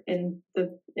before in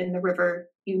the river,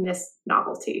 you miss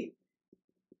novelty.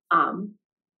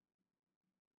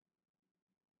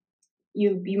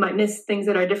 You might miss things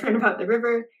that are different about the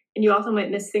river, and you also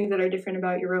might miss things that are different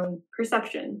about your own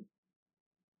perception.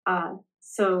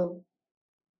 So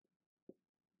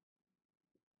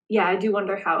yeah, I do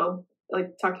wonder how,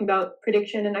 like, talking about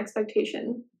prediction and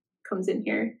expectation comes in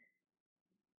here.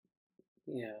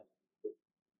 Yeah.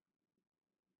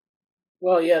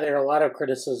 Well, yeah, there are a lot of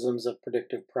criticisms of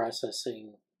predictive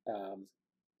processing. I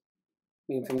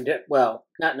mean,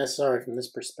 not necessarily from this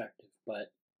perspective,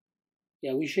 but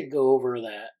yeah, we should go over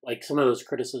that, like some of those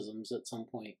criticisms at some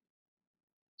point,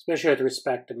 especially with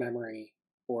respect to memory,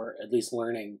 or at least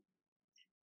learning.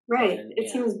 Right.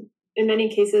 It seems in many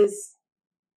cases,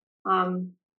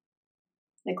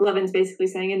 like Levin's basically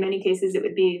saying, in many cases it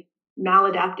would be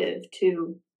maladaptive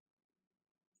to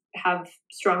have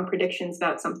strong predictions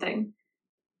about something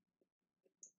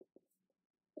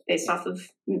based off of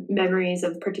memories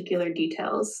of particular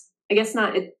details. I guess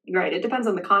not. Right. It depends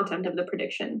on the content of the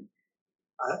prediction.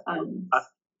 I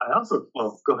also,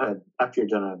 well, go ahead. After you're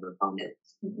done, I have a comment.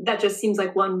 That just seems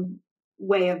like one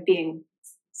way of being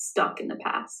stuck in the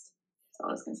past. That's all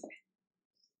I was going to say.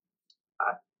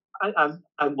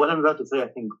 What I'm about to say, I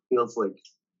think, feels like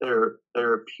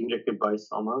therapeutic advice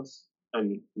almost,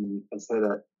 and I say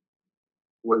that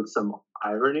with some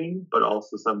irony, but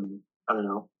also some, I don't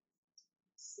know,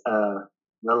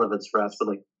 relevance perhaps. But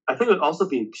like, I think it would also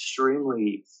be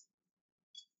extremely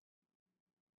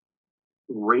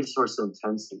resource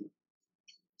intensive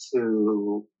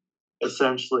to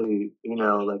essentially,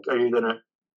 like, are you gonna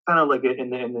kind of like in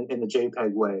the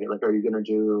JPEG way, like, are you gonna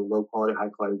do low quality, high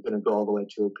quality? Are you gonna go all the way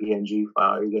to a PNG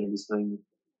file? Are you gonna do something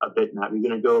a bitmap? Are you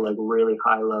gonna go like really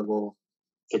high level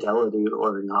fidelity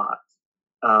or not?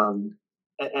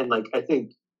 And like, I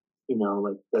think,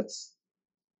 like that's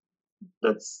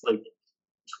like,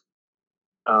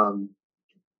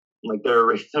 like there are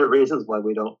reasons why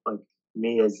we don't, like,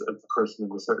 me as a person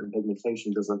of a certain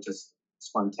pigmentation doesn't just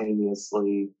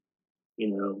spontaneously,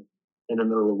 in the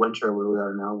middle of winter where we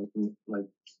are now, like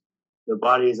the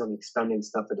body isn't expending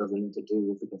stuff it doesn't need to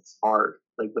do because it's hard.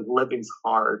 Like living's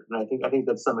hard, and I think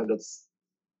that's something that's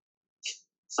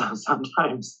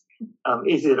sometimes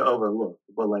easy to overlook.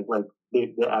 But like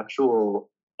the actual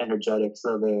energetics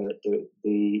of it,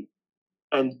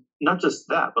 and not just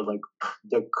that, but like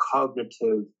the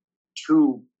cognitive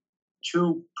to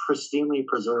pristinely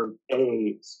preserve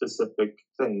a specific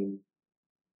thing.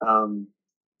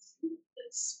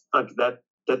 It's like that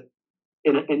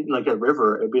in like a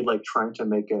river, it'd be like trying to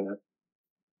make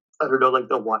like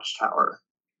the watchtower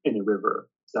in a river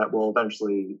that will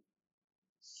eventually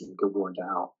get worn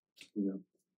down,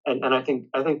 And I think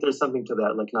there's something to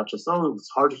that, like not just, oh, it's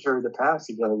hard to carry the past,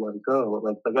 you gotta let it go.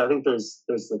 Like I think there's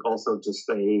like also just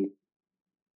a,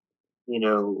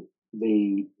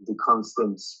 the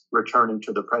constant returning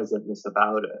to the presentness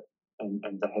about it,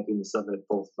 and the heaviness of it,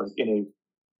 both like in a,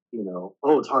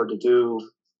 oh, it's hard to do,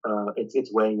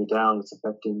 it's weighing you down, it's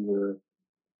affecting your,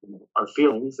 our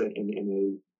feelings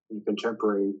in a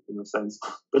contemporary, sense.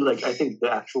 But like, I think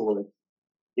the actual, like,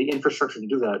 the infrastructure to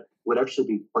do that would actually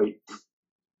be quite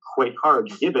hard,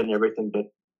 given everything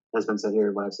that has been said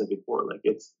here, what I've said before. Like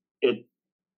it's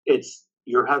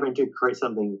you're having to create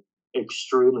something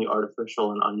extremely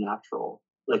artificial and unnatural,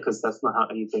 like, because that's not how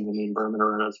anything in the environment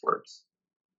around us works.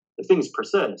 The things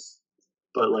persist,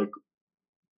 but like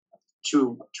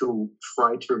to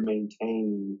try to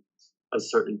maintain a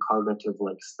certain cognitive,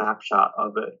 like, snapshot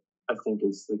of it, I think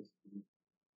is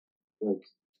like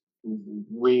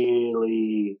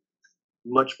really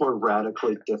much more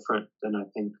radically different than I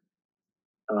think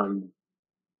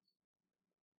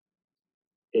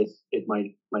it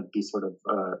might be sort of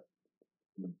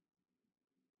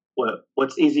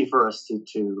what's easy for us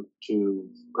to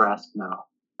grasp now.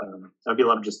 There'll be a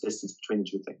lot of just distance between the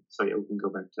two things. So yeah, we can go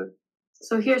back to.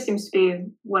 So here seems to be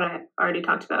what I already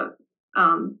talked about.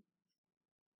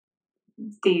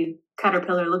 The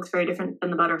caterpillar looks very different than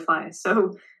the butterfly.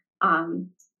 So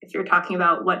if you're talking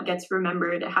about what gets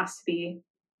remembered, it has to be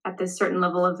at this certain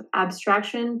level of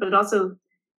abstraction, but it also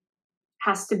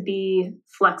has to be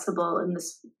flexible in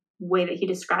this way that he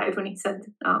described when he said,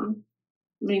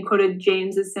 when he quoted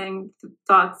James as saying,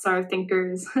 thoughts are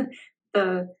thinkers,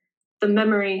 the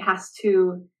memory has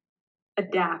to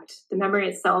adapt. The memory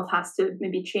itself has to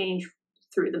maybe change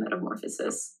through the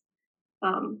metamorphosis.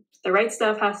 The right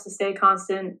stuff has to stay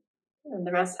constant, and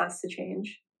the rest has to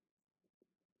change.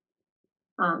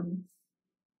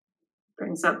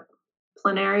 Brings up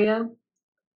planaria.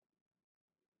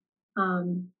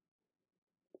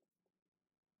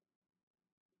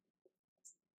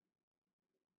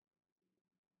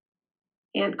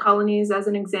 Ant colonies as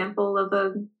an example of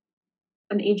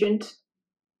an agent.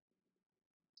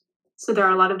 So there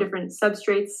are a lot of different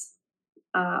substrates,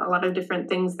 a lot of different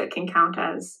things that can count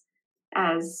as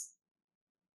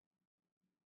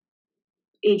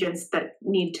agents that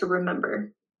need to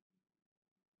remember.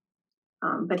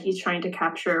 But he's trying to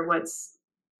capture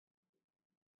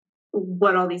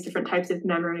what all these different types of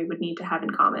memory would need to have in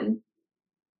common.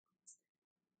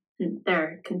 And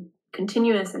they're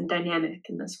continuous and dynamic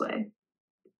in this way.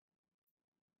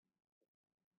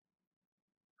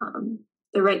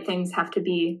 The right things have to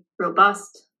be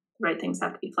robust. The right things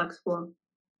have to be flexible.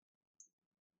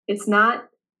 It's not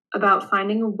about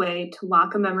finding a way to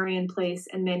lock a memory in place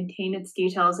and maintain its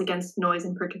details against noise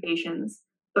and perturbations,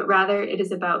 but rather it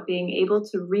is about being able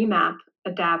to remap,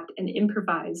 adapt, and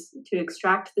improvise to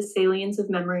extract the salience of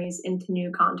memories into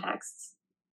new contexts.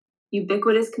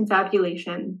 Ubiquitous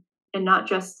confabulation, and not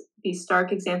just these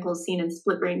stark examples seen in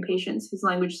split-brain patients whose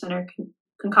language center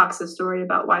concocts a story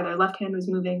about why their left hand was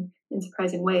moving in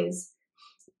surprising ways,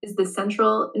 is the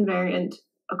central invariant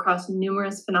across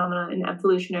numerous phenomena in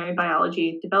evolutionary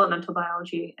biology, developmental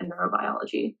biology, and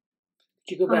neurobiology.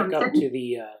 Could you go back up to the?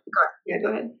 Yeah,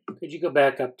 go ahead. Could you go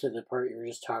back up to the part you were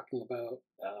just talking about?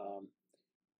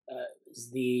 Is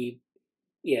the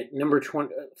number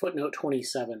 20 footnote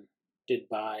 27 did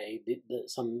by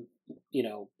some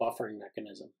buffering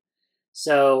mechanism.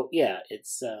 So yeah,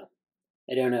 it's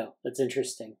I don't know. That's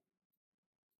interesting.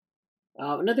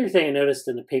 Another thing I noticed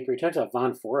in the paper, he talks about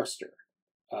von Forester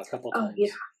a couple times.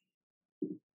 Yeah.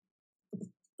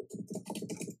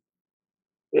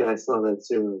 Yeah, I saw that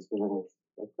too. As well.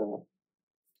 Like that.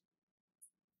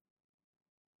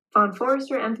 Von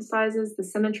Forester emphasizes the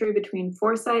symmetry between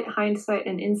foresight, hindsight,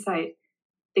 and insight.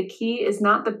 The key is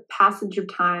not the passage of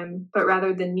time, but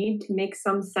rather the need to make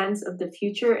some sense of the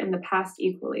future and the past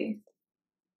equally.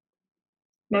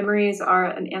 Memories are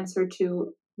an answer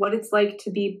to what it's like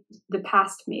to be the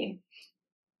past me.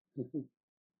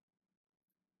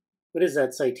 What is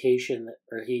that citation?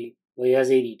 He has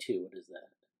 82. What is that?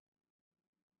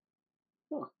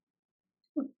 Oh.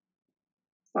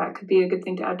 That could be a good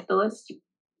thing to add to the list.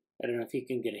 I don't know if you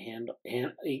can get a handle.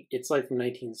 It's like from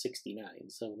 1969,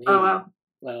 so maybe. Oh wow.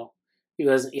 Well, he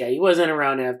wasn't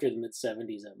around after the mid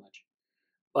 70s that much.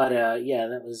 But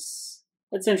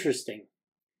that's interesting.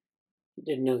 I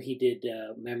didn't know he did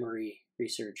memory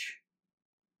research.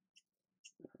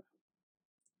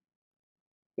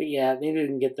 But yeah, maybe we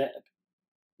can get that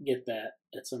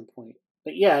at some point.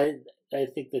 But yeah, I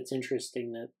think that's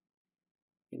interesting that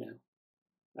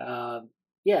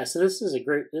so this is a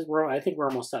great. I think we're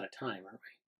almost out of time, aren't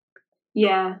we?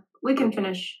 Yeah, we can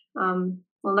finish.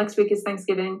 Well, next week is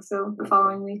Thanksgiving, so the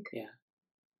following week. Yeah.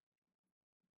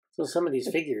 So some of these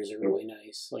figures are really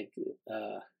nice, like.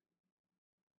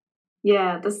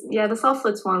 The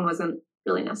self-flits one wasn't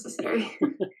really necessary.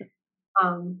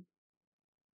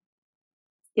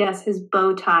 Yes, his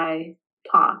bow tie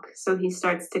talk. So he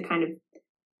starts to kind of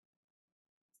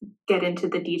get into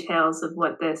the details of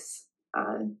what this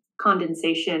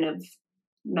condensation of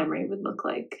memory would look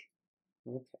like.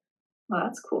 Okay. Oh,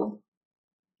 that's cool.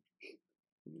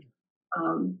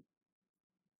 All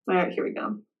right, here we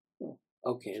go.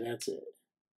 Okay, that's it.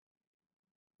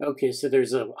 Okay, so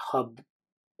there's a hub,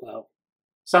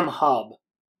 some hub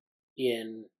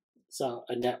in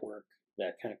a network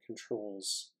that kind of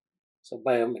controls. So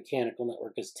biomechanical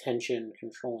network is tension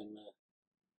controlling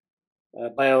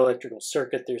the bioelectrical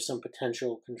circuit. There's some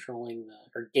potential controlling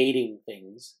or gating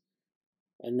things.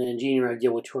 And then gene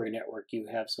regulatory network, you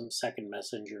have some second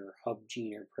messenger hub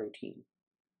gene or protein.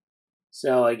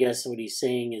 So I guess what he's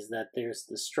saying is that there's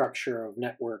the structure of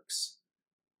networks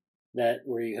that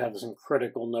where you have some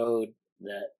critical node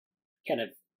that kind of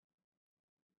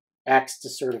acts to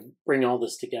sort of bring all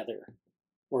this together,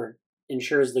 or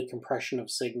ensures the compression of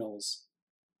signals.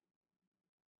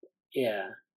 Yeah,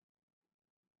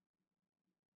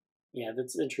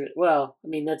 that's interesting. Well, I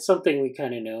mean, that's something we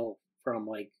kind of know from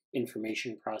like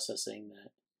information processing,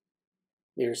 that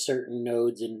there are certain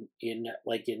nodes in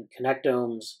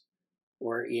connectomes,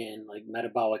 or in like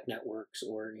metabolic networks,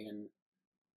 or in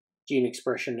gene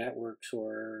expression networks,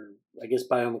 or I guess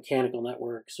biomechanical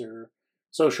networks, or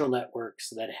social networks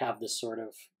that have this sort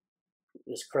of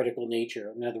this critical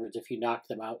nature. In other words, if you knock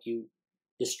them out, you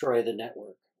destroy the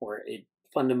network, or it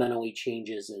fundamentally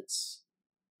changes its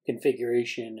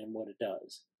configuration and what it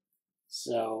does.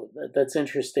 So that's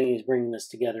interesting. He's bringing this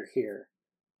together here.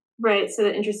 Right. So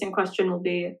the interesting question will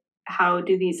be, how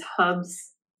do these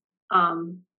hubs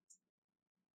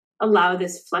allow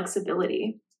this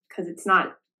flexibility? Because it's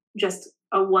not just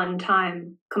a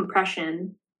one-time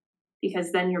compression,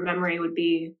 because then your memory would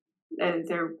be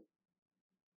there.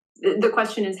 The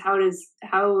question is,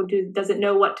 does it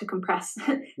know what to compress,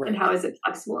 Right. and how is it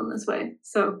flexible in this way?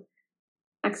 So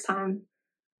next time.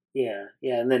 Yeah,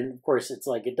 and then of course it's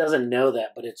like it doesn't know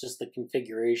that, but it's just the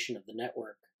configuration of the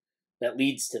network that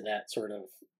leads to that sort of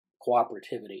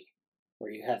cooperativity,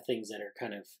 where you have things that are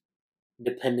kind of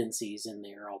dependencies, and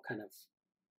they're all kind of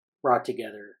brought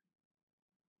together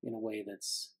in a way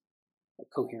that's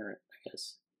coherent, I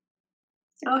guess.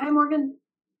 Oh, hi, Morgan.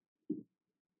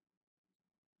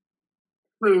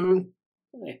 Hello.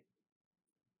 Hey.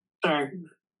 Sorry,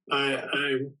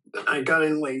 I got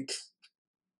in late.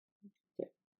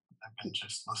 I've been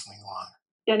just listening along.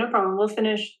 Yeah, no problem. We'll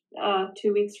finish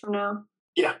 2 weeks from now.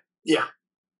 Yeah.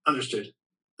 Understood.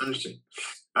 All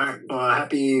right. Well,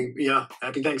 happy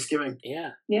Thanksgiving.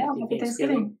 Yeah. Happy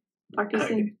Thanksgiving. Talk to you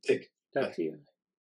soon. Take. Talk to you.